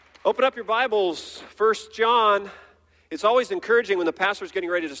Open up your Bibles, 1 John. It's always encouraging when the pastor's getting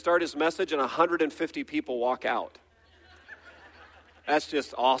ready to start his message and 150 people walk out. That's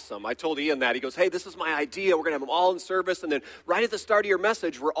just awesome. I told Ian that. He goes, hey, this is my idea. We're going to have them all in service, and then right at the start of your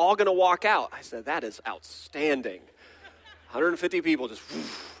message, we're all going to walk out. I said, that is outstanding. 150 people just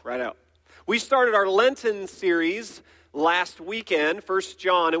right out. We started our Lenten series last weekend, 1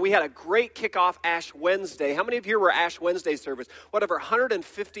 John, and we had a great kickoff Ash Wednesday. How many of you were Ash Wednesday service? Whatever,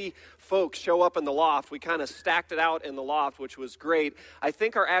 150 folks show up in the loft. We kind of stacked it out in the loft, which was great. I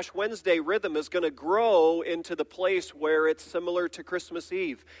think our Ash Wednesday rhythm is going to grow into the place where it's similar to Christmas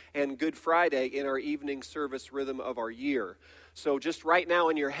Eve and Good Friday in our evening service rhythm of our year. So just right now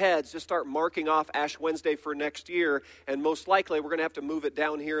in your heads, just start marking off Ash Wednesday for next year, and most likely we're going to have to move it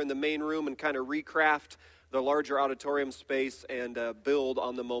down here in the main room and kind of recraft the larger auditorium space and build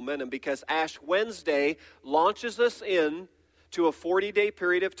on the momentum, because Ash Wednesday launches us in to a 40-day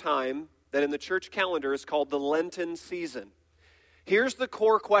period of time that in the church calendar is called the Lenten season. Here's the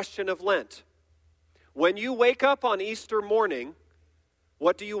core question of Lent. When you wake up on Easter morning,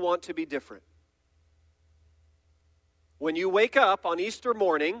 what do you want to be different? When you wake up on Easter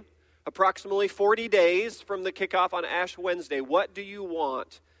morning, approximately 40 days from the kickoff on Ash Wednesday, what do you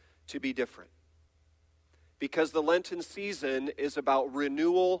want to be different? Because the Lenten season is about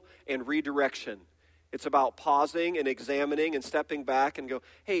renewal and redirection. It's about pausing and examining and stepping back and go,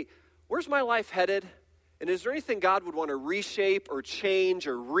 hey, where's my life headed? And is there anything God would want to reshape or change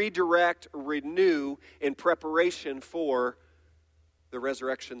or redirect or renew in preparation for the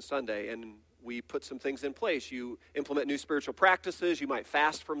Resurrection Sunday? And we put some things in place. You implement new spiritual practices. You might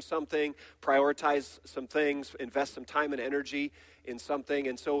fast from something, prioritize some things, invest some time and energy in something.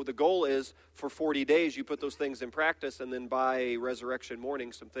 And so the goal is for 40 days, you put those things in practice, and then by resurrection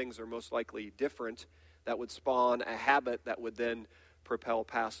morning, some things are most likely different that would spawn a habit that would then propel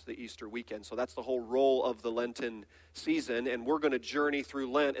past the Easter weekend. So that's the whole role of the Lenten season, and we're going to journey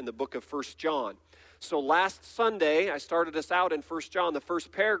through Lent in the book of 1 John. So last Sunday, I started us out in 1 John. The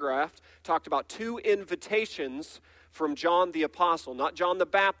first paragraph talked about two invitations from John the Apostle. Not John the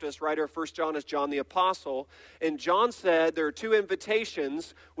Baptist, writer of 1 John is John the Apostle. And John said there are two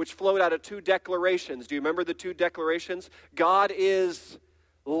invitations which flowed out of two declarations. Do you remember the two declarations? God is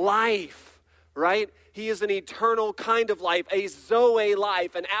life, right? He is an eternal kind of life, a Zoe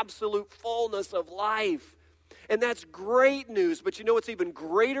life, an absolute fullness of life. And that's great news, but you know what's even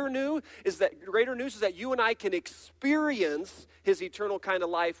greater news is that you and I can experience his eternal kind of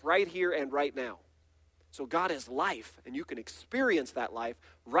life right here and right now. So God is life, and you can experience that life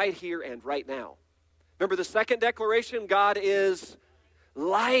right here and right now. Remember the second declaration, God is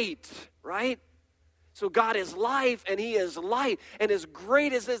light, right? So God is life, and he is light. And as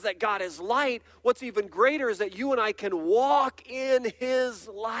great as it is that God is light, what's even greater is that you and I can walk in his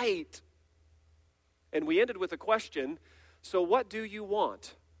light. And we ended with a question, so what do you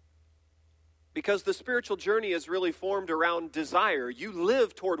want? Because the spiritual journey is really formed around desire. You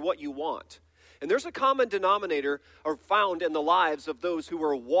live toward what you want. And there's a common denominator found in the lives of those who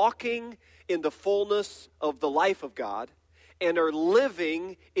are walking in the fullness of the life of God and are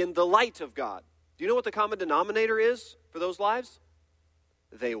living in the light of God. Do you know what the common denominator is for those lives?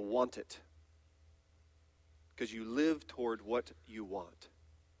 They want it. Because you live toward what you want.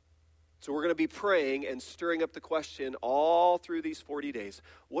 So we're going to be praying and stirring up the question all through these 40 days.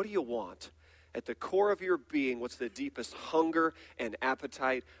 What do you want? At the core of your being, what's the deepest hunger and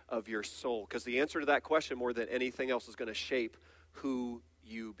appetite of your soul? Because the answer to that question, more than anything else, is going to shape who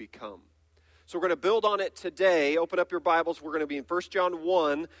you become. So we're going to build on it today. Open up your Bibles. We're going to be in 1 John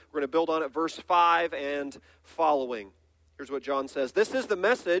 1. We're going to build on it verse 5 and following. Here's what John says. This is the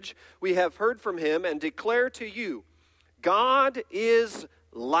message we have heard from him and declare to you. God is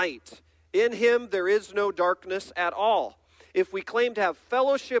light. In him there is no darkness at all. If we claim to have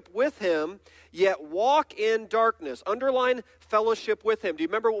fellowship with him, yet walk in darkness. Underline fellowship with him. Do you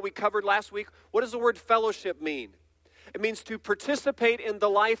remember what we covered last week? What does the word fellowship mean? It means to participate in the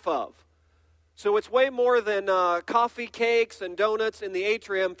life of. So it's way more than coffee, cakes, and donuts in the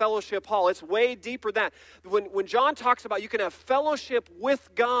atrium fellowship hall. It's way deeper than that. When John talks about you can have fellowship with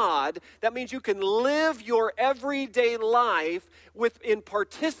God, that means you can live your everyday life in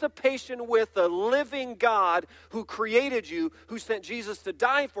participation with the living God who created you, who sent Jesus to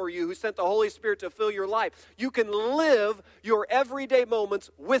die for you, who sent the Holy Spirit to fill your life. You can live your everyday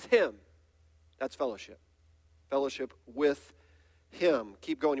moments with him. That's fellowship. Fellowship with him.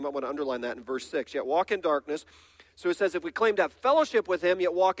 Keep going. You might want to underline that in verse 6. Yet walk in darkness. So it says, if we claim to have fellowship with him,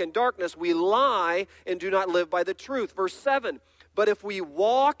 yet walk in darkness, we lie and do not live by the truth. Verse 7. But if we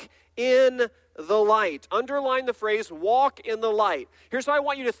walk in the light. Underline the phrase, walk in the light. Here's what I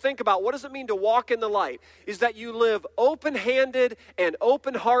want you to think about. What does it mean to walk in the light? Is that you live open-handed and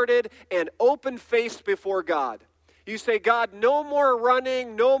open-hearted and open-faced before God. You say, God, no more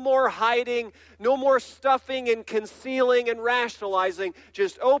running, no more hiding, no more stuffing and concealing and rationalizing.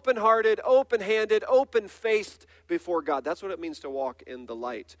 Just open-hearted, open-handed, open-faced before God. That's what it means to walk in the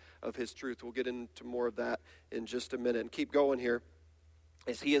light of his truth. We'll get into more of that in just a minute. And keep going here.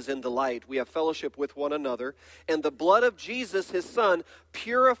 As he is in the light, we have fellowship with one another. And the blood of Jesus, his son,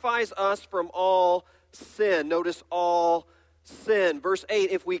 purifies us from all sin. Notice all sin. Verse 8,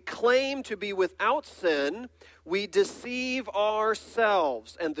 if we claim to be without sin, we deceive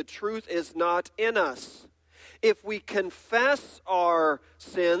ourselves, and the truth is not in us. If we confess our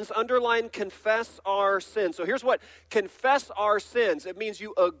sins, underline confess our sins. So here's what confess our sins. It means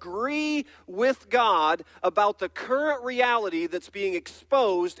you agree with God about the current reality that's being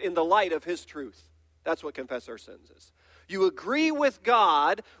exposed in the light of his truth. That's what confess our sins is. You agree with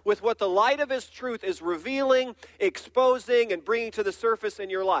God with what the light of his truth is revealing, exposing, and bringing to the surface in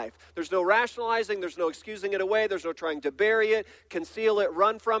your life. There's no rationalizing, there's no excusing it away, there's no trying to bury it, conceal it,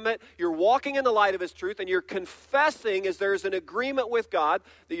 run from it. You're walking in the light of his truth, and you're confessing as there's an agreement with God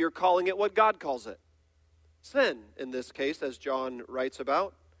that you're calling it what God calls it. Sin, in this case, as John writes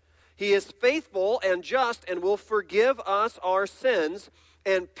about. He is faithful and just and will forgive us our sins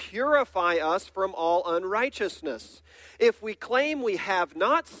and purify us from all unrighteousness. If we claim we have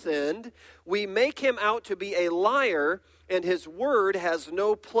not sinned, we make him out to be a liar, and his word has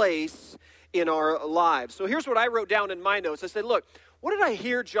no place in our lives. So here's what I wrote down in my notes. I said, look, what did I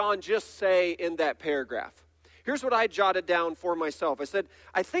hear John just say in that paragraph? Here's what I jotted down for myself. I said,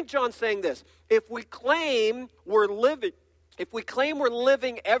 I think John's saying this. If we claim we're living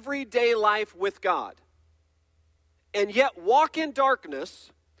everyday life with God, and yet walk in darkness,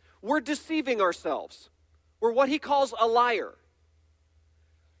 we're deceiving ourselves. We're what he calls a liar.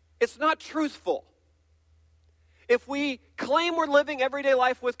 It's not truthful. If we claim we're living everyday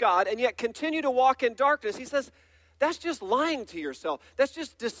life with God and yet continue to walk in darkness, he says, that's just lying to yourself. That's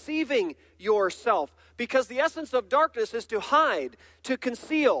just deceiving yourself. Because the essence of darkness is to hide, to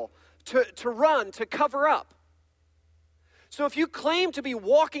conceal, to run, to cover up. So if you claim to be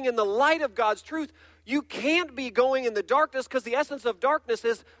walking in the light of God's truth, you can't be going in the darkness, because the essence of darkness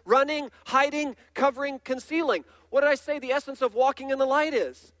is running, hiding, covering, concealing. What did I say the essence of walking in the light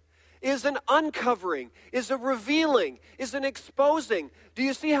is? Is an uncovering, is a revealing, is an exposing. Do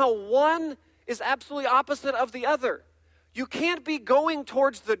you see how one is absolutely opposite of the other? You can't be going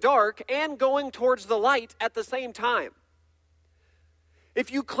towards the dark and going towards the light at the same time.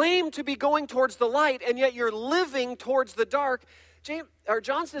 If you claim to be going towards the light and yet you're living towards the dark,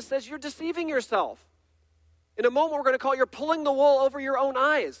 Johnson says you're deceiving yourself. In a moment, we're going to call you're pulling the wool over your own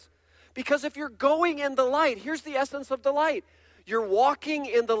eyes. Because if you're going in the light, here's the essence of the light. You're walking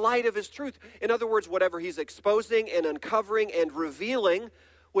in the light of his truth. In other words, whatever he's exposing and uncovering and revealing,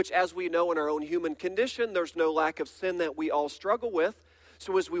 which as we know in our own human condition, there's no lack of sin that we all struggle with.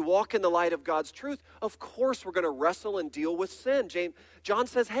 So as we walk in the light of God's truth, of course we're going to wrestle and deal with sin. John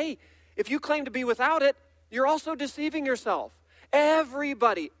says, hey, if you claim to be without it, you're also deceiving yourself.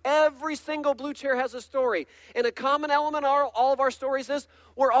 Everybody, every single blue chair has a story. And a common element in all of our stories is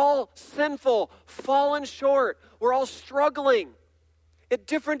we're all sinful, fallen short. We're all struggling at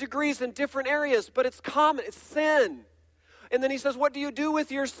different degrees in different areas, but it's common, it's sin. And then he says, what do you do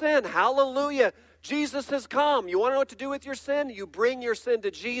with your sin? Hallelujah, Jesus has come. You want to know what to do with your sin? You bring your sin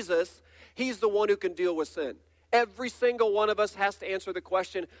to Jesus. He's the one who can deal with sin. Every single one of us has to answer the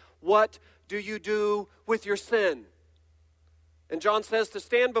question, what do you do with your sin? And John says to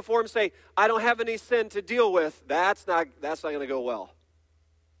stand before him and say, I don't have any sin to deal with, that's not going to go well.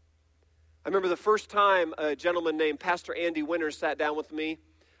 I remember the first time a gentleman named Pastor Andy Winters sat down with me.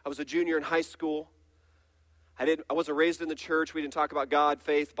 I was a junior in high school. I wasn't raised in the church. We didn't talk about God,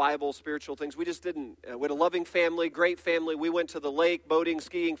 faith, Bible, spiritual things. We just didn't. We had a loving family, great family. We went to the lake, boating,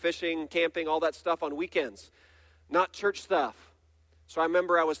 skiing, fishing, camping, all that stuff on weekends. Not church stuff. So I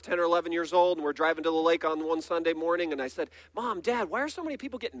remember I was 10 or 11 years old, and we're driving to the lake on one Sunday morning, and I said, Mom, Dad, why are so many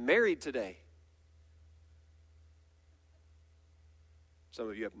people getting married today? Some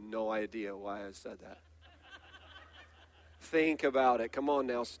of you have no idea why I said that. Think about it. Come on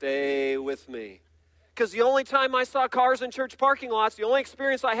now, stay with me. Because the only time I saw cars in church parking lots, the only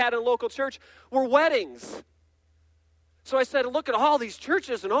experience I had in a local church were weddings. So I said, look at all these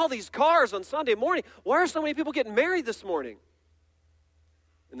churches and all these cars on Sunday morning. Why are so many people getting married this morning?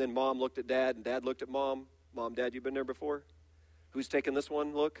 And then Mom looked at Dad, and Dad looked at Mom. Mom, Dad, you been there before? Who's taking this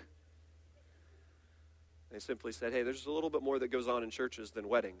one? Look. They simply said, hey, there's a little bit more that goes on in churches than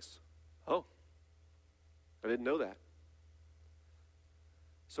weddings. Oh, I didn't know that.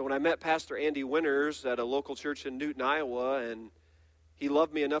 So when I met Pastor Andy Winters at a local church in Newton, Iowa, and he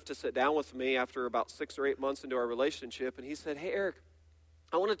loved me enough to sit down with me after about 6 or 8 months into our relationship, and he said, "Hey, Eric,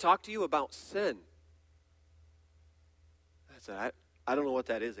 I want to talk to you about sin." I said, I don't know what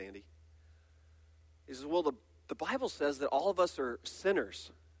that is, Andy. He says, "Well, the Bible says that all of us are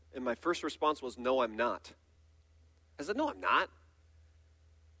sinners." And my first response was, "No, I'm not." I said, "No, I'm not.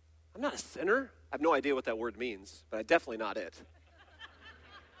 I'm not a sinner." I have no idea what that word means, but I'm definitely not it.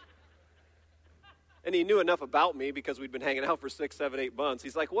 And he knew enough about me because we'd been hanging out for 6, 7, 8 months.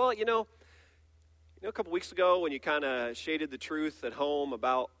 He's like, "Well, you know, a couple weeks ago when you kind of shaded the truth at home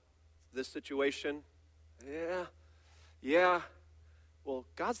about this situation." Yeah. Well,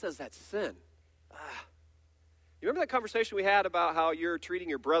 God says that's sin. You remember that conversation we had about how you're treating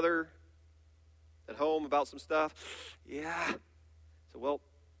your brother at home about some stuff? Yeah. So, well,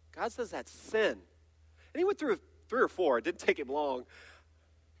 God says that's sin. And he went through 3 or 4. It didn't take him long.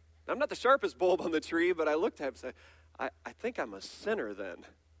 I'm not the sharpest bulb on the tree, but I looked at him and said, I think I'm a sinner then.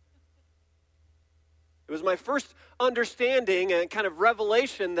 It was my first understanding and kind of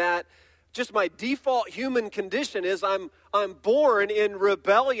revelation that just my default human condition is I'm born in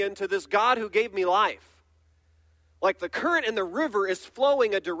rebellion to this God who gave me life. Like the current in the river is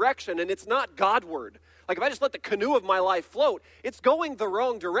flowing a direction, and it's not Godward. Like if I just let the canoe of my life float, it's going the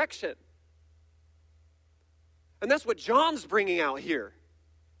wrong direction. And that's what John's bringing out here.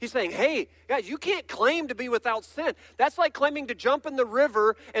 He's saying, hey, guys, you can't claim to be without sin. That's like claiming to jump in the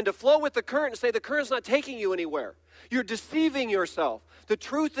river and to flow with the current and say the current's not taking you anywhere. You're deceiving yourself. The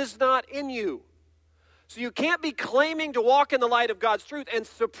truth is not in you. So you can't be claiming to walk in the light of God's truth and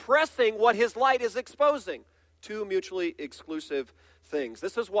suppressing what his light is exposing. 2 mutually exclusive things.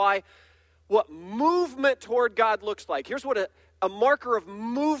 This is why what movement toward God looks like. Here's what a marker of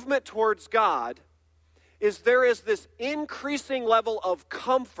movement towards God is. There is this increasing level of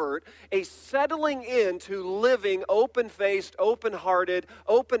comfort, a settling into living open-faced, open-hearted,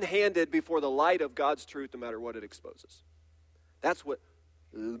 open-handed before the light of God's truth, no matter what it exposes. That's what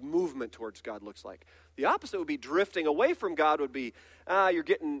movement towards God looks like. The opposite would be drifting away from God, would be you're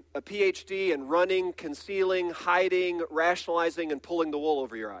getting a PhD and running, concealing, hiding, rationalizing, and pulling the wool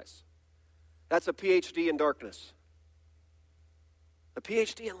over your eyes. That's a PhD in darkness. A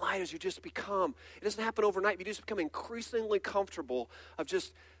PhD in light is you just become, it doesn't happen overnight, but you just become increasingly comfortable of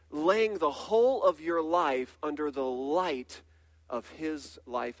just laying the whole of your life under the light of his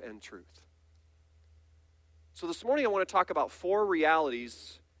life and truth. So this morning I want to talk about 4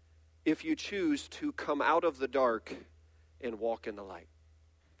 realities if you choose to come out of the dark and walk in the light.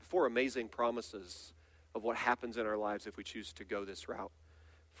 4 amazing promises of what happens in our lives if we choose to go this route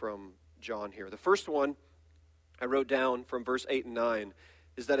from John here. The first one I wrote down from verse 8 and 9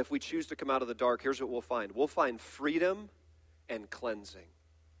 is that if we choose to come out of the dark, here's what we'll find. We'll find freedom and cleansing.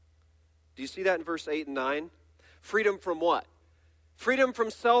 Do you see that in verse 8 and 9? Freedom from what? Freedom from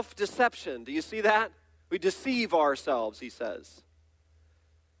self-deception. Do you see that? We deceive ourselves, he says.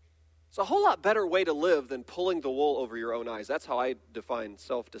 It's a whole lot better way to live than pulling the wool over your own eyes. That's how I define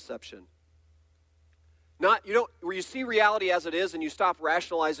self-deception. Where you see reality as it is and you stop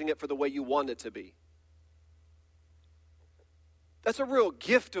rationalizing it for the way you want it to be. That's a real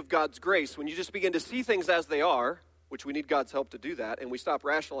gift of God's grace when you just begin to see things as they are, which we need God's help to do that, and we stop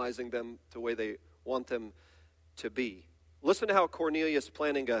rationalizing them the way they want them to be. Listen to how Cornelius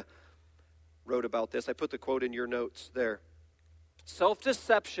Plantinga wrote about this. I put the quote in your notes there.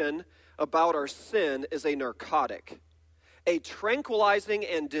 Self-deception about our sin is a narcotic, a tranquilizing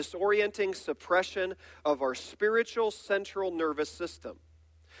and disorienting suppression of our spiritual central nervous system.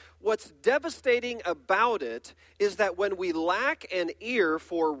 What's devastating about it is that when we lack an ear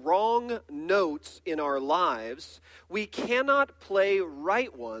for wrong notes in our lives, we cannot play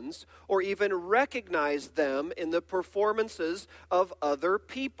right ones or even recognize them in the performances of other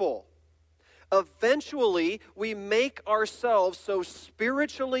people. Eventually, we make ourselves so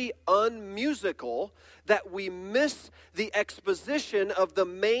spiritually unmusical that we miss the exposition of the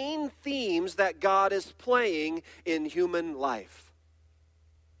main themes that God is playing in human life.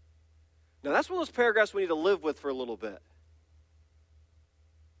 Now, that's one of those paragraphs we need to live with for a little bit.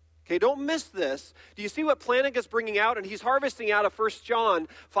 Okay, don't miss this. Do you see what Plantinga is bringing out? And he's harvesting out of 1 John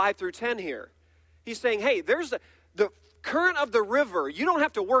 5 through 10 here. He's saying, hey, there's the current of the river. You don't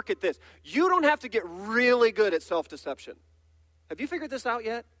have to work at this. You don't have to get really good at self-deception. Have you figured this out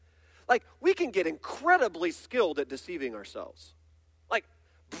yet? Like, we can get incredibly skilled at deceiving ourselves. Like,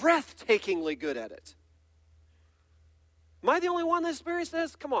 breathtakingly good at it. Am I the only one that experienced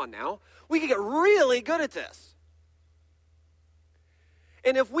this? Come on now. We can get really good at this.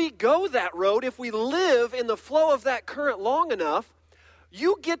 And if we go that road, if we live in the flow of that current long enough,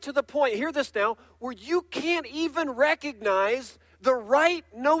 you get to the point, hear this now, where you can't even recognize the right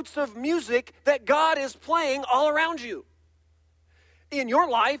notes of music that God is playing all around you in your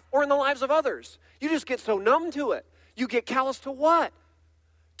life or in the lives of others. You just get so numb to it. You get callous to what?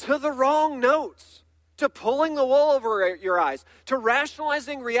 To the wrong notes, to pulling the wool over your eyes, to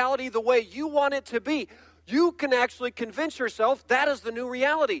rationalizing reality the way you want it to be. You can actually convince yourself that is the new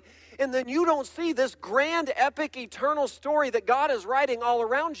reality. And then you don't see this grand, epic, eternal story that God is writing all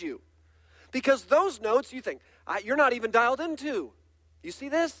around you. Because those notes, you think, you're not even dialed into. You see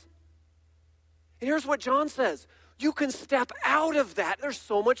this? And here's what John says. You can step out of that. There's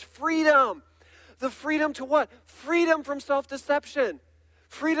so much freedom. The freedom to what? Freedom from self-deception.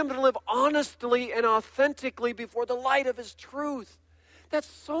 Freedom to live honestly and authentically before the light of His truth. That's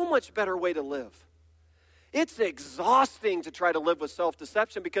so much better way to live. It's exhausting to try to live with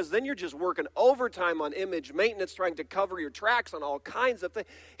self-deception because then you're just working overtime on image maintenance, trying to cover your tracks on all kinds of things.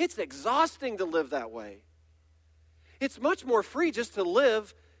 It's exhausting to live that way. It's much more free just to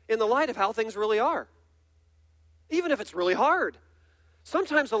live in the light of how things really are, even if it's really hard.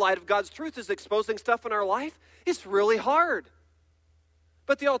 Sometimes the light of God's truth is exposing stuff in our life. It's really hard.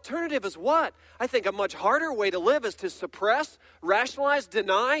 But the alternative is what? I think a much harder way to live is to suppress, rationalize,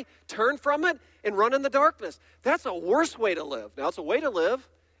 deny, turn from it, and run in the darkness. That's a worse way to live. Now, it's a way to live,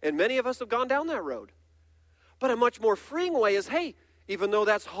 and many of us have gone down that road. But a much more freeing way is, hey, even though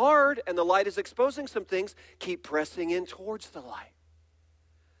that's hard and the light is exposing some things, keep pressing in towards the light.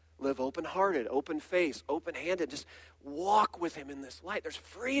 Live open-hearted, open-faced, open-handed. Just walk with Him in this light. There's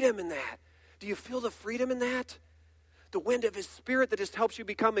freedom in that. Do you feel the freedom in that? The wind of His Spirit that just helps you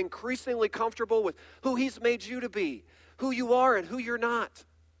become increasingly comfortable with who He's made you to be, who you are and who you're not.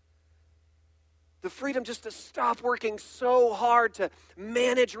 The freedom just to stop working so hard to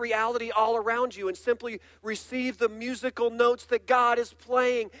manage reality all around you and simply receive the musical notes that God is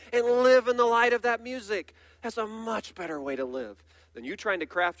playing and live in the light of that music. That's a much better way to live than you trying to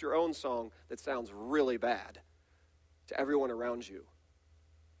craft your own song that sounds really bad to everyone around you.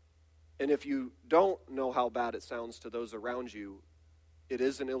 And if you don't know how bad it sounds to those around you, it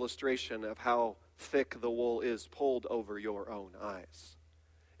is an illustration of how thick the wool is pulled over your own eyes.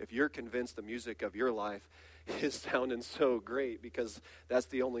 If you're convinced the music of your life is sounding so great because that's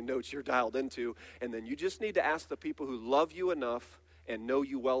the only notes you're dialed into, and then you just need to ask the people who love you enough and know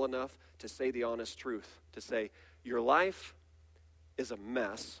you well enough to say the honest truth, to say, your life is a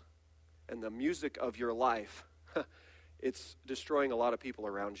mess, and the music of your life, it's destroying a lot of people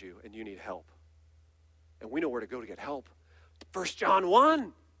around you, and you need help. And we know where to go to get help. 1 John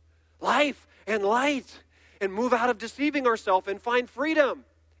 1, life and light, and move out of deceiving ourselves and find freedom.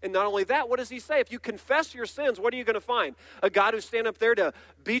 And not only that, what does he say? If you confess your sins, what are you going to find? A God who's standing up there to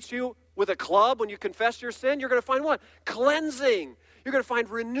beat you with a club when you confess your sin? You're going to find what? Cleansing. You're going to find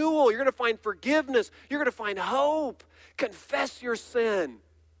renewal. You're going to find forgiveness. You're going to find hope. Confess your sin,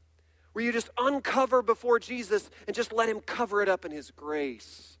 where you just uncover before Jesus and just let Him cover it up in His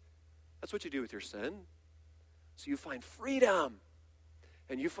grace. That's what you do with your sin. So you find freedom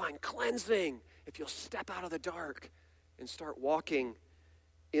and you find cleansing if you'll step out of the dark and start walking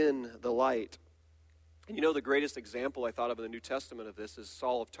in the light. And you know, the greatest example I thought of in the New Testament of this is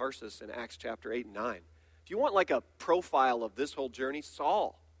Saul of Tarsus in Acts chapter 8 and 9. If you want like a profile of this whole journey,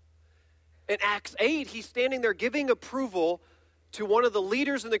 Saul. In Acts 8, he's standing there giving approval to one of the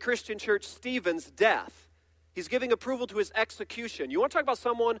leaders in the Christian church, Stephen's death. He's giving approval to his execution. You want to talk about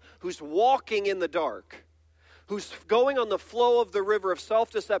someone who's walking in the dark, who's going on the flow of the river of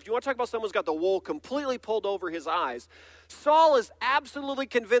self-deception. You want to talk about someone who's got the wool completely pulled over his eyes. Saul is absolutely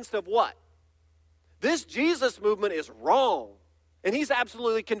convinced of what? This Jesus movement is wrong. And he's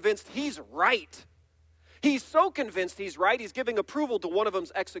absolutely convinced he's right. He's so convinced he's right, he's giving approval to one of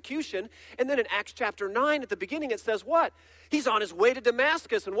them's execution. And then in Acts chapter 9, at the beginning, it says what? He's on his way to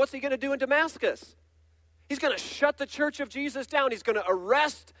Damascus. And what's he going to do in Damascus? He's going to shut the church of Jesus down. He's going to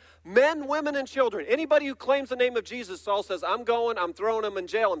arrest men, women, and children. Anybody who claims the name of Jesus, Saul says, I'm throwing them in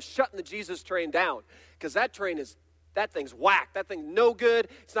jail. I'm shutting the Jesus train down. Because that thing's whack. That thing's no good.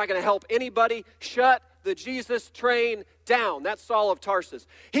 It's not going to help anybody. Shut the Jesus train down. That's Saul of Tarsus.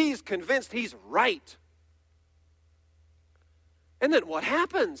 He's convinced he's right. And then what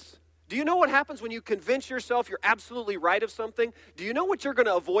happens? Do you know what happens when you convince yourself you're absolutely right of something? Do you know what you're going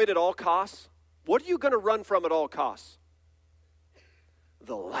to avoid at all costs? What are you going to run from at all costs?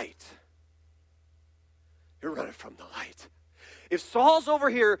 The light. You're running from the light. If Saul's over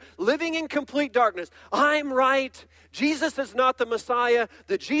here living in complete darkness, I'm right. Jesus is not the Messiah.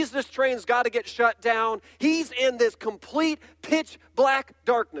 The Jesus train's got to get shut down. He's in this complete pitch black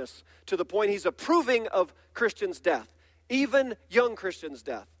darkness to the point he's approving of Christians' death, even young Christians'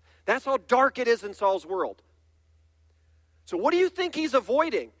 death. That's how dark it is in Saul's world. So what do you think he's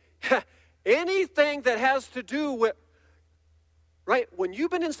avoiding? Anything that has to do with, right? When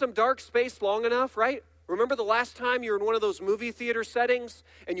you've been in some dark space long enough, right? Remember the last time you were in one of those movie theater settings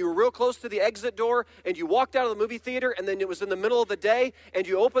and you were real close to the exit door and you walked out of the movie theater and then it was in the middle of the day and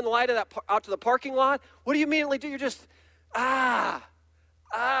you opened the light of that out to the parking lot? What do you immediately do? You're just, it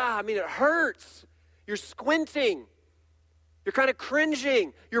hurts. You're squinting. You're kind of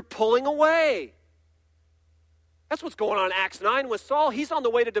cringing. You're pulling away. That's what's going on in Acts 9 with Saul. He's on the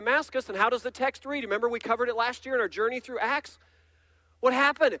way to Damascus, and how does the text read? Remember we covered it last year in our journey through Acts? What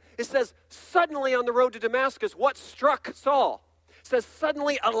happened? It says, suddenly on the road to Damascus, what struck Saul? It says,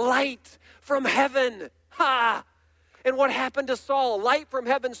 suddenly a light from heaven. Ha! And what happened to Saul? A light from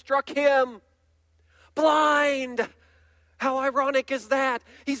heaven struck him. Blind. How ironic is that?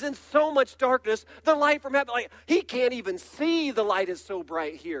 He's in so much darkness. The light from heaven, he can't even see. The light is so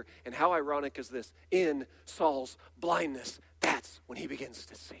bright here. And how ironic is this? In Saul's blindness, that's when he begins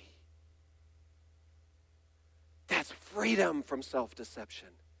to see. That's freedom from self-deception.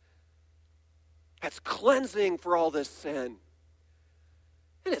 That's cleansing for all this sin.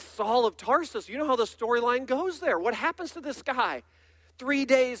 And it's Saul of Tarsus. You know how the storyline goes there. What happens to this guy? 3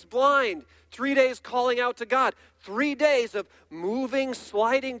 days blind, 3 days calling out to God, 3 days of moving,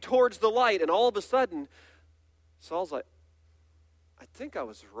 sliding towards the light, and all of a sudden, Saul's like, I think I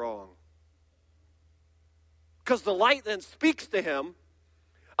was wrong. Because the light then speaks to him,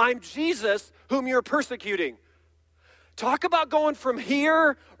 I'm Jesus whom you're persecuting. Talk about going from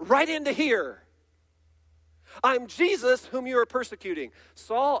here right into here. I'm Jesus whom you are persecuting.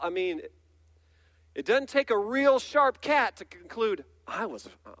 Saul, it doesn't take a real sharp cat to conclude,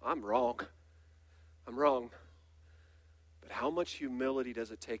 I'm wrong. I'm wrong. But how much humility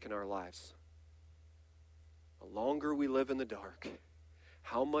does it take in our lives? The longer we live in the dark,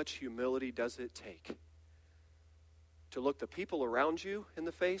 how much humility does it take to look the people around you in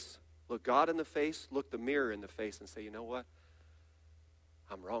the face, look God in the face, look the mirror in the face and say, you know what?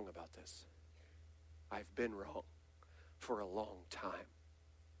 I'm wrong about this. I've been wrong for a long time.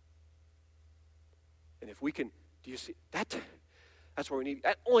 And if we can, do you see, that's where we need,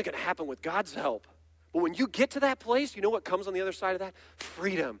 that's only going to happen with God's help. But when you get to that place, you know what comes on the other side of that?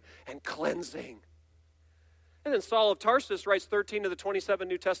 Freedom and cleansing. And then Saul of Tarsus writes 13 of the 27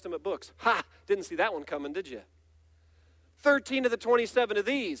 New Testament books. Ha! Didn't see that one coming, did you? 13 of the 27 of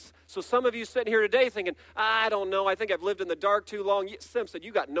these. So some of you sitting here today thinking, I don't know, I think I've lived in the dark too long. Simpson,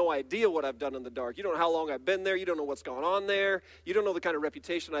 you got no idea what I've done in the dark. You don't know how long I've been there. You don't know what's gone on there. You don't know the kind of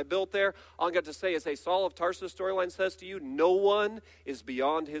reputation I built there. All I got to say is, hey, Saul of Tarsus storyline says to you, no one is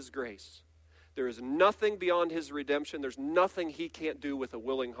beyond his grace. There is nothing beyond his redemption. There's nothing he can't do with a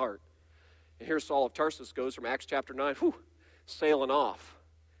willing heart. And here Saul of Tarsus goes from Acts chapter 9, sailing off.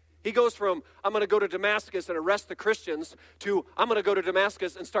 He goes from, I'm going to go to Damascus and arrest the Christians, to, I'm going to go to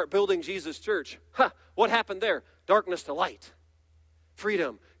Damascus and start building Jesus' church. What happened there? Darkness to light.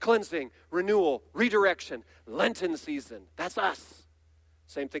 Freedom, cleansing, renewal, redirection, Lenten season. That's us.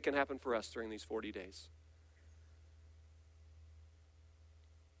 Same thing can happen for us during these 40 days.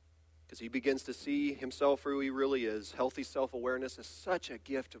 Because he begins to see himself for who he really is. Healthy self-awareness is such a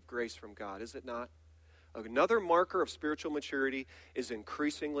gift of grace from God, is it not? Another marker of spiritual maturity is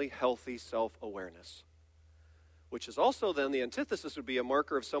increasingly healthy self-awareness, which is also then the antithesis would be a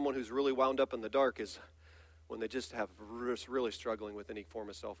marker of someone who's really wound up in the dark is when they just have really struggling with any form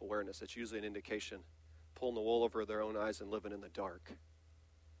of self-awareness. It's usually an indication, pulling the wool over their own eyes and living in the dark.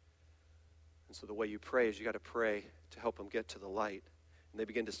 And so the way you pray is you got to pray to help them get to the light. And they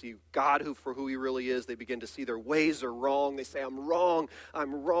begin to see God for who he really is. They begin to see their ways are wrong. They say, I'm wrong.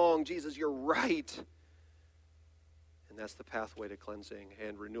 Jesus, you're right. And that's the pathway to cleansing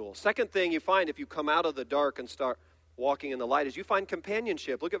and renewal. Second thing you find if you come out of the dark and start walking in the light is you find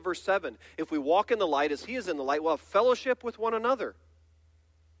companionship. Look at verse 7. If we walk in the light as he is in the light, we'll have fellowship with one another.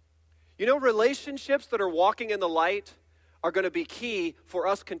 You know, relationships that are walking in the light are going to be key for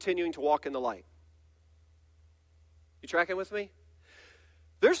us continuing to walk in the light. You tracking with me?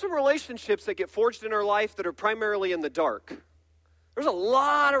 There's some relationships that get forged in our life that are primarily in the dark. There's a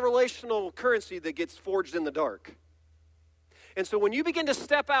lot of relational currency that gets forged in the dark. And so when you begin to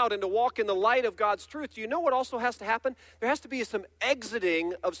step out and to walk in the light of God's truth, do you know what also has to happen? There has to be some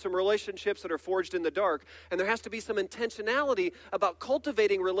exiting of some relationships that are forged in the dark, and there has to be some intentionality about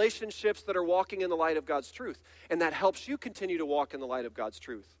cultivating relationships that are walking in the light of God's truth. And that helps you continue to walk in the light of God's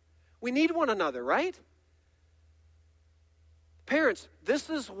truth. We need one another, right? Parents, this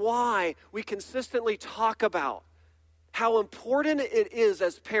is why we consistently talk about how important it is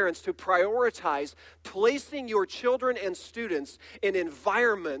as parents to prioritize placing your children and students in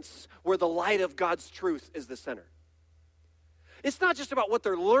environments where the light of God's truth is the center. It's not just about what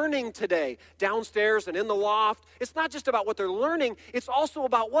they're learning today downstairs and in the loft. It's not just about what they're learning. It's also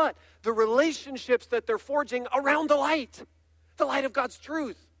about what? The relationships that they're forging around the light of God's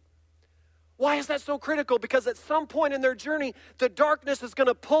truth. Why is that so critical? Because at some point in their journey, the darkness is going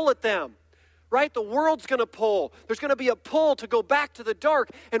to pull at them. Right? The world's going to pull. There's going to be a pull to go back to the dark.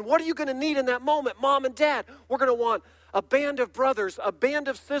 And what are you going to need in that moment? Mom and dad, we're going to want a band of brothers, a band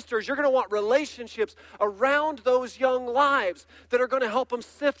of sisters. You're going to want relationships around those young lives that are going to help them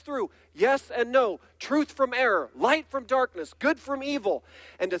sift through yes and no, truth from error, light from darkness, good from evil.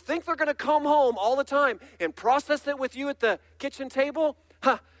 And to think they're going to come home all the time and process it with you at the kitchen table,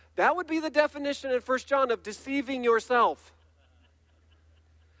 that would be the definition in 1 John of deceiving yourself.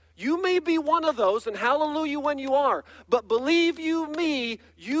 You may be one of those, and hallelujah when you are, but believe you me,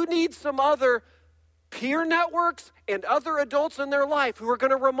 you need some other peer networks and other adults in their life who are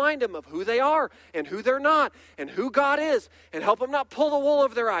going to remind them of who they are and who they're not and who God is and help them not pull the wool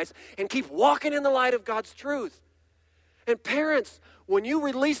over their eyes and keep walking in the light of God's truth. And parents, when you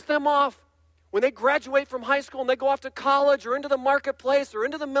release them off, when they graduate from high school and they go off to college or into the marketplace or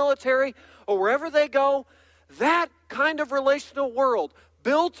into the military or wherever they go, that kind of relational world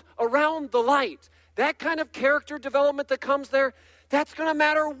built around the light, that kind of character development that comes there, that's going to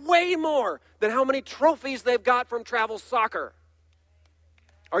matter way more than how many trophies they've got from travel soccer.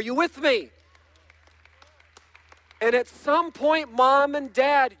 Are you with me? And at some point, mom and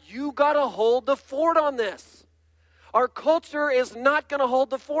dad, you got to hold the fort on this. Our culture is not going to hold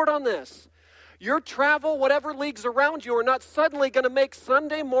the fort on this. Your travel, whatever leagues around you, are not suddenly going to make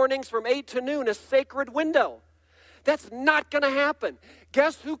Sunday mornings from 8 to noon a sacred window. That's not going to happen.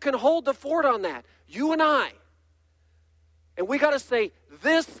 Guess who can hold the fort on that? You and I. And we got to say,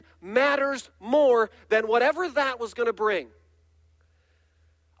 this matters more than whatever that was going to bring.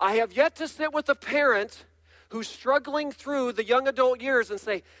 I have yet to sit with a parent who's struggling through the young adult years and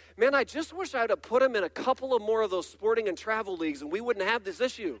say, man, I just wish I would have put him in a couple of more of those sporting and travel leagues and we wouldn't have this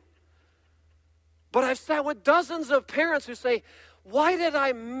issue. But I've sat with dozens of parents who say, why did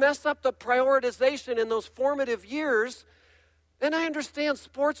I mess up the prioritization in those formative years? And I understand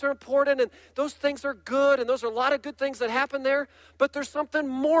sports are important and those things are good and those are a lot of good things that happen there, but there's something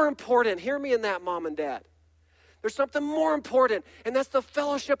more important. Hear me in that, mom and dad. There's something more important, and that's the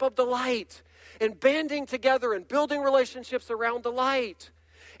fellowship of the light and banding together and building relationships around the light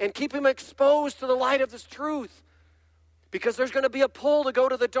and keeping them exposed to the light of this truth, because there's going to be a pull to go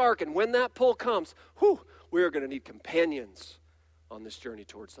to the dark, and when that pull comes, we are going to need companions on this journey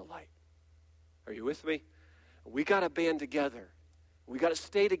towards the light. Are you with me? We got to band together. We got to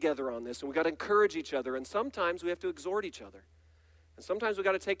stay together on this, and we got to encourage each other, and sometimes we have to exhort each other. And sometimes we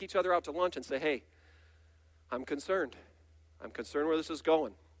got to take each other out to lunch and say, hey, I'm concerned. I'm concerned where this is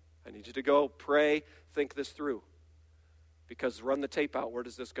going. I need you to go pray, think this through. Because run the tape out, where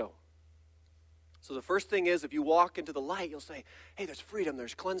does this go? So the first thing is, if you walk into the light, you'll say, hey, there's freedom,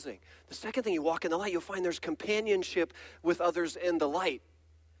 there's cleansing. The second thing, you walk in the light, you'll find there's companionship with others in the light.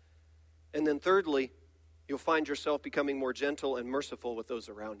 And then thirdly, you'll find yourself becoming more gentle and merciful with those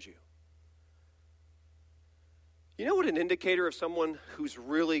around you. You know what an indicator of someone who's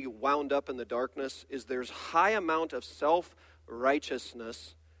really wound up in the darkness is? There's high amount of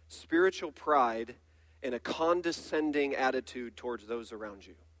self-righteousness, spiritual pride, and a condescending attitude towards those around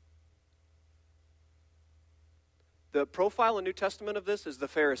you. The profile in New Testament of this is the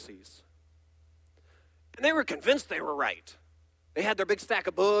Pharisees. And they were convinced they were right. They had their big stack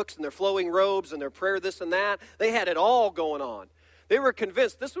of books and their flowing robes and their prayer this and that. They had it all going on. They were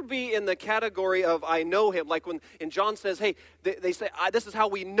convinced. This would be in the category of I know him. Like when John says, hey, they say, this is how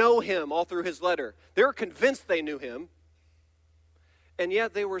we know him all through his letter. They were convinced they knew him. And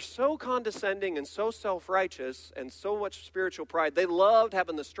yet they were so condescending and so self-righteous and so much spiritual pride. They loved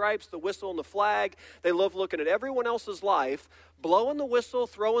having the stripes, the whistle, and the flag. They loved looking at everyone else's life, blowing the whistle,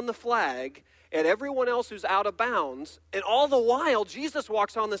 throwing the flag at everyone else who's out of bounds. And all the while, Jesus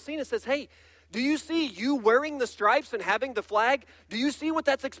walks on the scene and says, hey, do you see you wearing the stripes and having the flag? Do you see what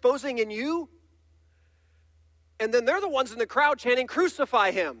that's exposing in you? And then they're the ones in the crowd chanting, crucify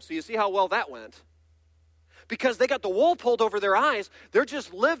him. So you see how well that went. because they got the wool pulled over their eyes. They're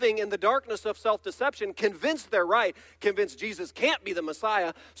just living in the darkness of self-deception, convinced they're right, convinced Jesus can't be the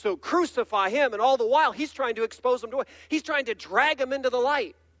Messiah, so crucify him. And all the while, he's trying to expose them to it. He's trying to drag them into the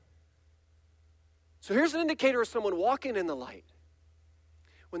light. So here's an indicator of someone walking in the light.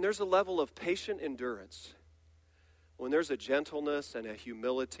 When there's a level of patient endurance, when there's a gentleness and a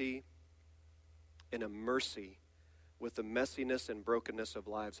humility and a mercy with the messiness and brokenness of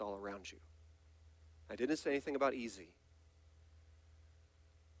lives all around you. I didn't say anything about easy.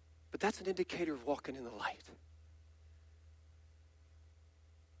 But that's an indicator of walking in the light.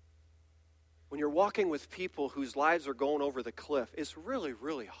 When you're walking with people whose lives are going over the cliff, it's really,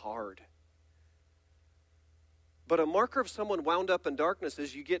 really hard. But a marker of someone wound up in darkness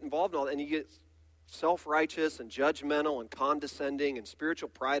is you get involved in all that, and you get self-righteous and judgmental and condescending and spiritual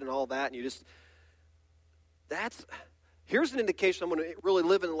pride and all that, and you just, here's an indication I'm going to really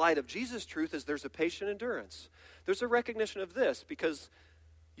live in the light of Jesus' truth is there's a patient endurance. There's a recognition of this because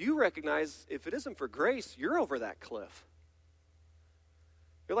you recognize if it isn't for grace, you're over that cliff.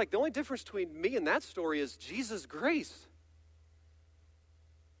 You're like, the only difference between me and that story is Jesus' grace.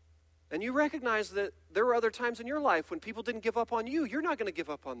 And you recognize that there were other times in your life when people didn't give up on you. You're not going to give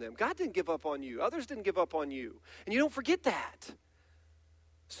up on them. God didn't give up on you. Others didn't give up on you. And you don't forget that.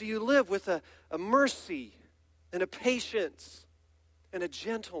 So you live with a mercy and a patience and a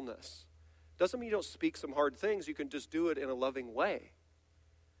gentleness. Doesn't mean you don't speak some hard things. You can just do it in a loving way.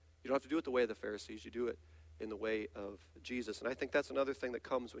 You don't have to do it the way of the Pharisees. You do it in the way of Jesus. And I think that's another thing that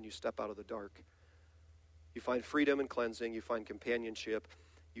comes when you step out of the dark. You find freedom and cleansing. You find companionship.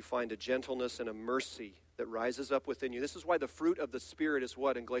 You find a gentleness and a mercy that rises up within you. This is why the fruit of the Spirit is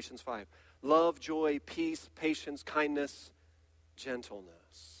what in Galatians 5? Love, joy, peace, patience, kindness,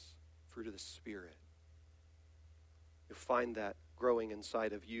 gentleness. Fruit of the Spirit. You'll find that growing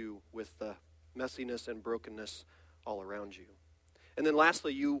inside of you with the messiness and brokenness all around you. And then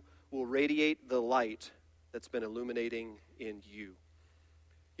lastly, you will radiate the light that's been illuminating in you.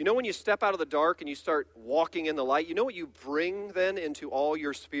 You know when you step out of the dark and you start walking in the light, you know what you bring then into all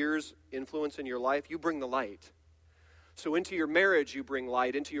your spheres influence in your life? You bring the light. So into your marriage you bring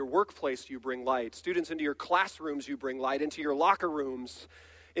light, into your workplace you bring light, students into your classrooms you bring light, into your locker rooms,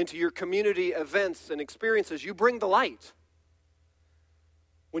 into your community events and experiences, you bring the light.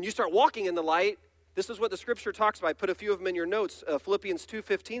 When you start walking in the light, this is what the scripture talks about. I put a few of them in your notes. Philippians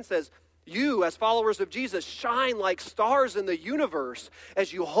 2:15 says, you, as followers of Jesus, shine like stars in the universe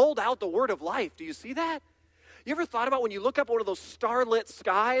as you hold out the word of life. Do you see that? You ever thought about when you look up one of those starlit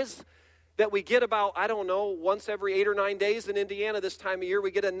skies that we get about, I don't know, once every 8 or 9 days in Indiana this time of year, we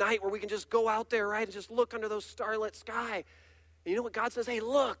get a night where we can just go out there, right, and just look under those starlit sky. And you know what God says? Hey,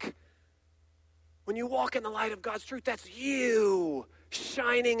 look, when you walk in the light of God's truth, that's you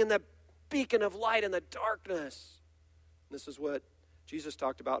shining in the beacon of light in the darkness. And this is what Jesus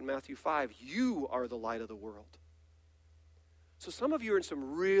talked about in Matthew 5. You are the light of the world. So some of you are in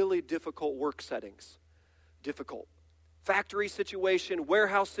some really difficult work settings. Difficult. Factory situation,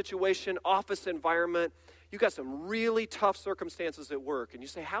 warehouse situation, office environment. You got some really tough circumstances at work. And you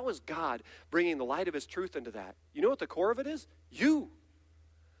say, how is God bringing the light of his truth into that? You know what the core of it is? You.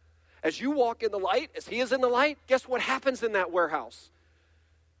 As you walk in the light, as he is in the light, guess what happens in that warehouse?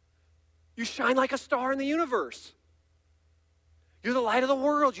 You shine like a star in the universe. You're the light of the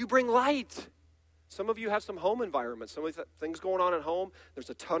world. You bring light. Some of you have some home environments. Some of the things going on at home. There's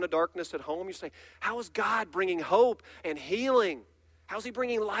a ton of darkness at home. You say, how is God bringing hope and healing? How's he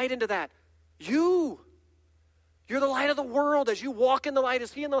bringing light into that? You. You're the light of the world. As you walk in the light,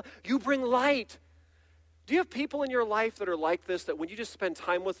 as he in the light, you bring light. Do you have people in your life that are like this, that when you just spend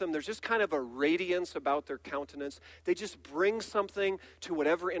time with them, there's just kind of a radiance about their countenance? They just bring something to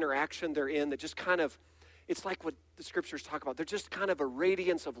whatever interaction they're in that just kind of, it's like what the scriptures talk about. They're just kind of a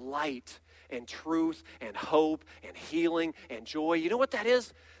radiance of light and truth and hope and healing and joy. You know what that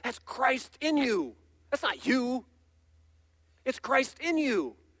is? That's Christ in you. That's not you. It's Christ in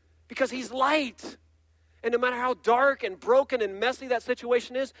you because he's light. And no matter how dark and broken and messy that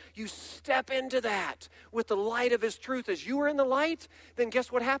situation is, you step into that with the light of his truth. As you are in the light, then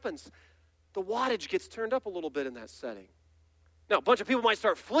guess what happens? The wattage gets turned up a little bit in that setting. Now, a bunch of people might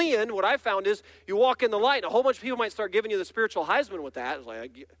start fleeing. What I found is you walk in the light, and a whole bunch of people might start giving you the spiritual Heisman with that. It's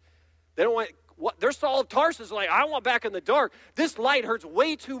like, they don't want, what? They're Saul of Tarsus, like, I want back in the dark. This light hurts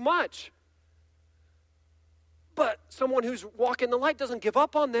way too much. But someone who's walking the light doesn't give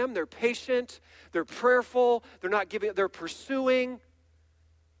up on them. They're patient. They're prayerful. They're not giving. They're pursuing.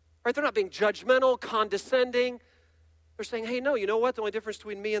 Right? They're not being judgmental, condescending. They're saying, hey, no, you know what? The only difference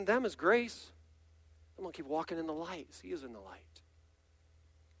between me and them is grace. I'm going to keep walking in the light. He is in the light.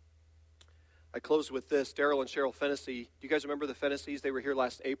 I close with this. Daryl and Cheryl Fennessy. Do you guys remember the Fennesseys? They were here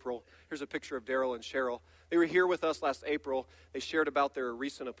last April. Here's a picture of Daryl and Cheryl. They were here with us last April. They shared about their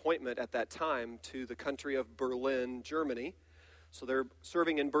recent appointment at that time to the country of Berlin, Germany. So they're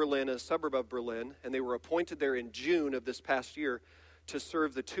serving in Berlin, a suburb of Berlin, and they were appointed there in June of this past year to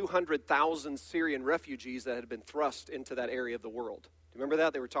serve the 200,000 Syrian refugees that had been thrust into that area of the world. Do you remember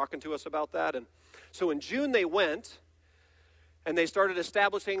that? They were talking to us about that. And so in June they went, and they started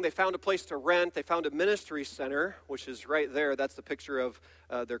establishing, they found a place to rent. They found a ministry center, which is right there. That's the picture of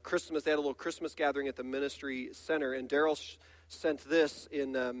their Christmas. They had a little Christmas gathering at the ministry center. And Daryl sent this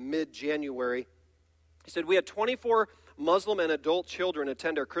in mid-January. He said, we had 24 Muslim and adult children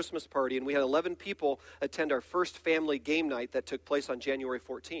attend our Christmas party, and we had 11 people attend our first family game night that took place on January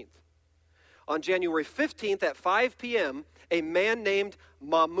 14th. On January 15th at 5 p.m., a man named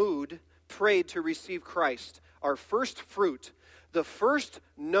Mahmoud prayed to receive Christ, our first fruit, the first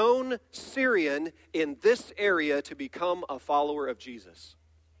known Syrian in this area to become a follower of Jesus.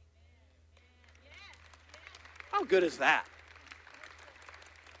 How good is that?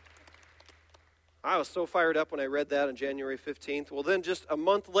 I was so fired up when I read that on January 15th. Well, then just a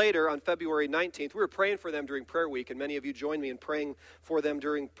month later, on February 19th, we were praying for them during prayer week, and many of you joined me in praying for them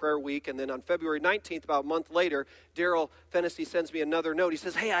during prayer week. And then on February 19th, about a month later, Daryl Fennessy sends me another note. He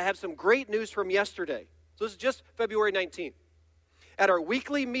says, hey, I have some great news from yesterday. So this is just February 19th. At our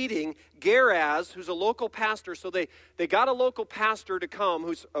weekly meeting, Geraz, who's a local pastor, so they got a local pastor to come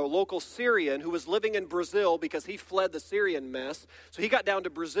who's a local Syrian who was living in Brazil because he fled the Syrian mess. So he got down to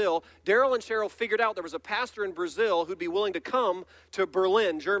Brazil. Daryl and Cheryl figured out there was a pastor in Brazil who'd be willing to come to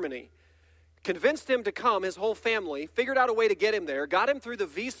Berlin, Germany. Convinced him to come, his whole family, figured out a way to get him there, got him through the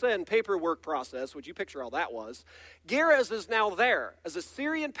visa and paperwork process, which you picture how that was. Geraz is now there as a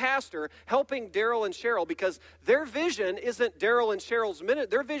Syrian pastor helping Daryl and Cheryl because their vision isn't Daryl and Cheryl's minute.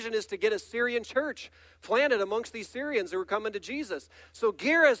 Their vision is to get a Syrian church planted amongst these Syrians who are coming to Jesus. So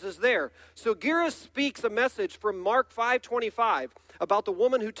Geraz is there. So Geraz speaks a message from Mark 5:25 about the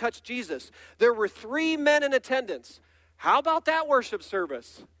woman who touched Jesus. There were 3 men in attendance. How about that worship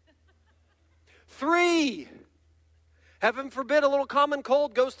service? 3. Heaven forbid a little common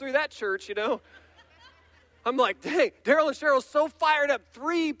cold goes through that church, you know. I'm like, dang, Daryl and Cheryl's so fired up.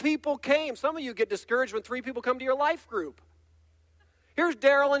 3 people came. Some of you get discouraged when 3 people come to your life group. Here's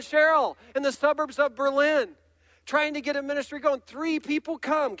Daryl and Cheryl in the suburbs of Berlin trying to get a ministry going. 3 people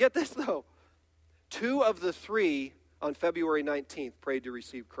come. Get this, though. 2 of the 3 on February 19th prayed to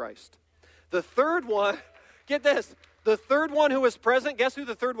receive Christ. The third one, get this, the third one who was present, guess who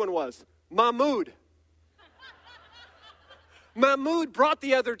the third one was? Mahmoud. Mahmoud brought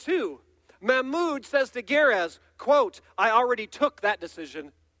the other 2. Mahmoud says to Geraz, quote, I already took that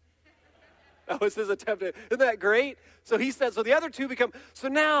decision. That was his attempt. Isn't that great? So he says, so the other 2 become, so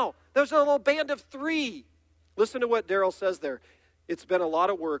now there's a little band of 3. Listen to what Daryl says there. It's been a lot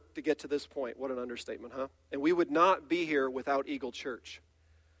of work to get to this point. What an understatement, huh? And we would not be here without Eagle Church.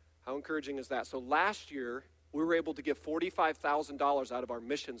 How encouraging is that? So last year, we were able to give $45,000 out of our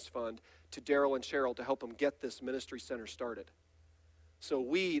missions fund to Daryl and Cheryl to help them get this ministry center started. So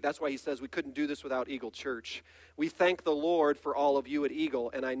that's why he says we couldn't do this without Eagle Church. We thank the Lord for all of you at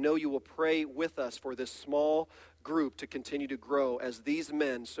Eagle, and I know you will pray with us for this small group to continue to grow as these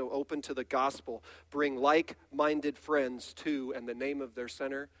men, so open to the gospel, bring like-minded friends to, and the name of their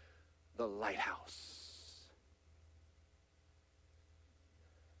center, the Lighthouse.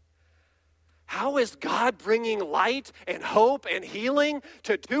 How is God bringing light and hope and healing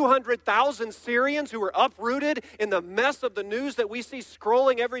to 200,000 Syrians who are uprooted in the mess of the news that we see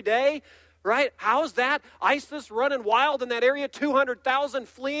scrolling every day? Right? How's that? ISIS running wild in that area, 200,000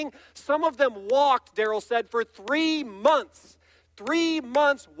 fleeing. Some of them walked, Daryl said, for 3 months. 3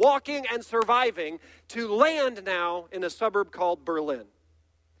 months walking and surviving to land now in a suburb called Berlin.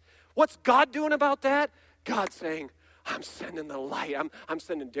 What's God doing about that? God saying, I'm sending the light. I'm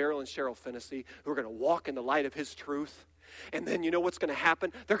sending Daryl and Cheryl Fennessy who are going to walk in the light of his truth. And then you know what's going to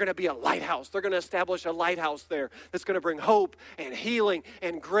happen? They're going to be a lighthouse. They're going to establish a lighthouse there that's going to bring hope and healing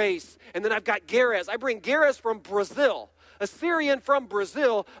and grace. And then I've got Geraz. I bring Geraz from Brazil, a Syrian from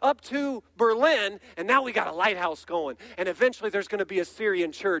Brazil, up to Berlin, and now we got a lighthouse going. And eventually there's going to be a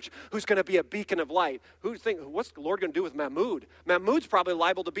Syrian church who's going to be a beacon of light. What's the Lord going to do with Mahmoud? Mahmoud's probably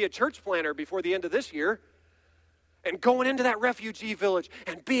liable to be a church planter before the end of this year. And going into that refugee village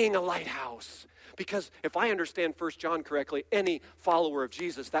and being a lighthouse. Because if I understand 1 John correctly, any follower of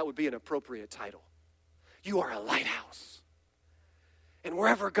Jesus, that would be an appropriate title. You are a lighthouse. And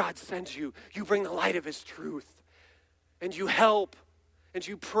wherever God sends you, you bring the light of his truth. And you help. And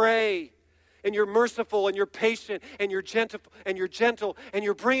you pray. and you're merciful, and you're patient, and you're gentle, and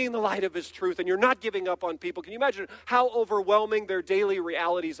you're bringing the light of his truth, and you're not giving up on people. Can you imagine how overwhelming their daily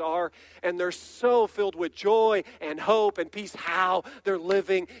realities are? And they're so filled with joy and hope and peace. How they're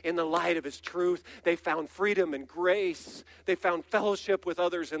living in the light of his truth. They found freedom and grace. They found fellowship with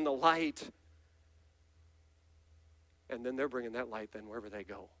others in the light. And then they're bringing that light then wherever they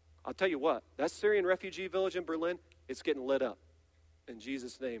go. I'll tell you what, that Syrian refugee village in Berlin, it's getting lit up. In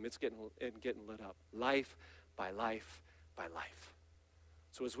Jesus' name, it's getting lit up. Life by life by life.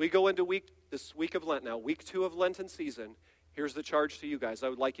 So as we go into this week of Lent now, week 2 of Lenten season, here's the charge to you guys. I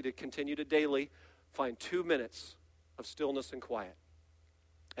would like you to continue to daily find 2 minutes of stillness and quiet.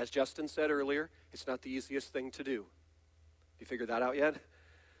 As Justin said earlier, it's not the easiest thing to do. You figured that out yet?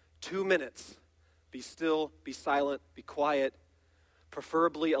 2 minutes. Be still, be silent, be quiet,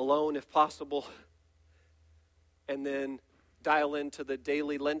 preferably alone if possible, and then dial into the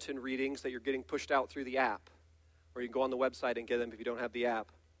daily Lenten readings that you're getting pushed out through the app, or you can go on the website and get them if you don't have the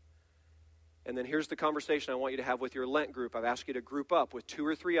app. And then here's the conversation I want you to have with your Lent group. I've asked you to group up with 2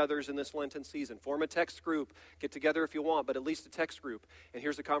 or 3 others in this Lenten season. Form a text group. Get together if you want, but at least a text group. And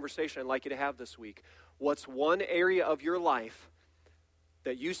here's the conversation I'd like you to have this week. What's one area of your life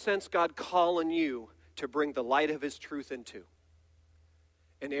that you sense God calling you to bring the light of his truth into?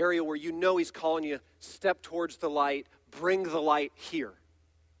 An area where you know he's calling you, step towards the light, bring the light here.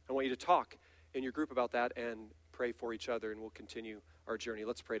 I want you to talk in your group about that and pray for each other, and we'll continue our journey.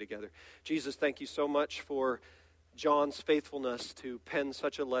 Let's pray together. Jesus, thank you so much for John's faithfulness to pen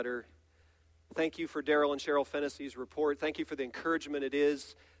such a letter. Thank you for Daryl and Cheryl Fennessy's report. Thank you for the encouragement it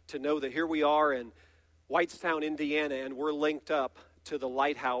is to know that here we are in Whitestown, Indiana, and we're linked up to the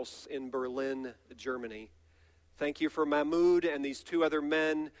lighthouse in Berlin, Germany. Thank you for Mahmoud and these 2 other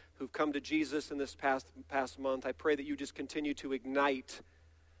men who've come to Jesus in this past month. I pray that you just continue to ignite,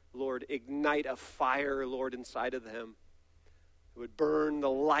 Lord, ignite a fire, Lord, inside of them. It would burn the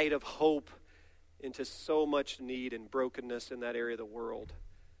light of hope into so much need and brokenness in that area of the world.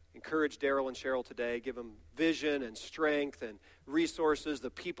 Encourage Daryl and Cheryl today. Give them vision and strength and resources, the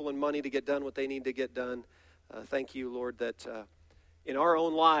people and money to get done what they need to get done. Thank you, Lord, that in our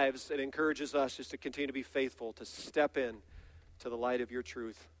own lives, it encourages us just to continue to be faithful, to step in to the light of your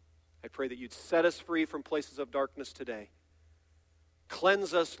truth. I pray that you'd set us free from places of darkness today.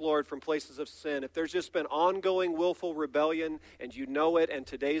 Cleanse us, Lord, from places of sin. If there's just been ongoing willful rebellion and you know it, and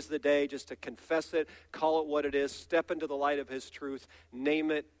today's the day just to confess it, call it what it is, step into the light of his truth,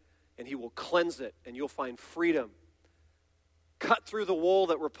 name it, and he will cleanse it, and you'll find freedom. Cut through the wool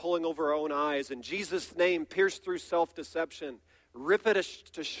that we're pulling over our own eyes. In Jesus' name, pierce through self-deception. Rip it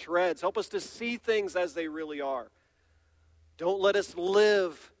to shreds. Help us to see things as they really are. Don't let us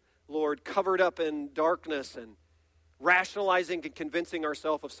live, Lord, covered up in darkness and rationalizing and convincing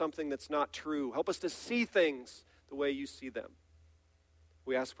ourselves of something that's not true. Help us to see things the way you see them.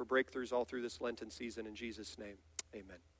 We ask for breakthroughs all through this Lenten season in Jesus' name. Amen.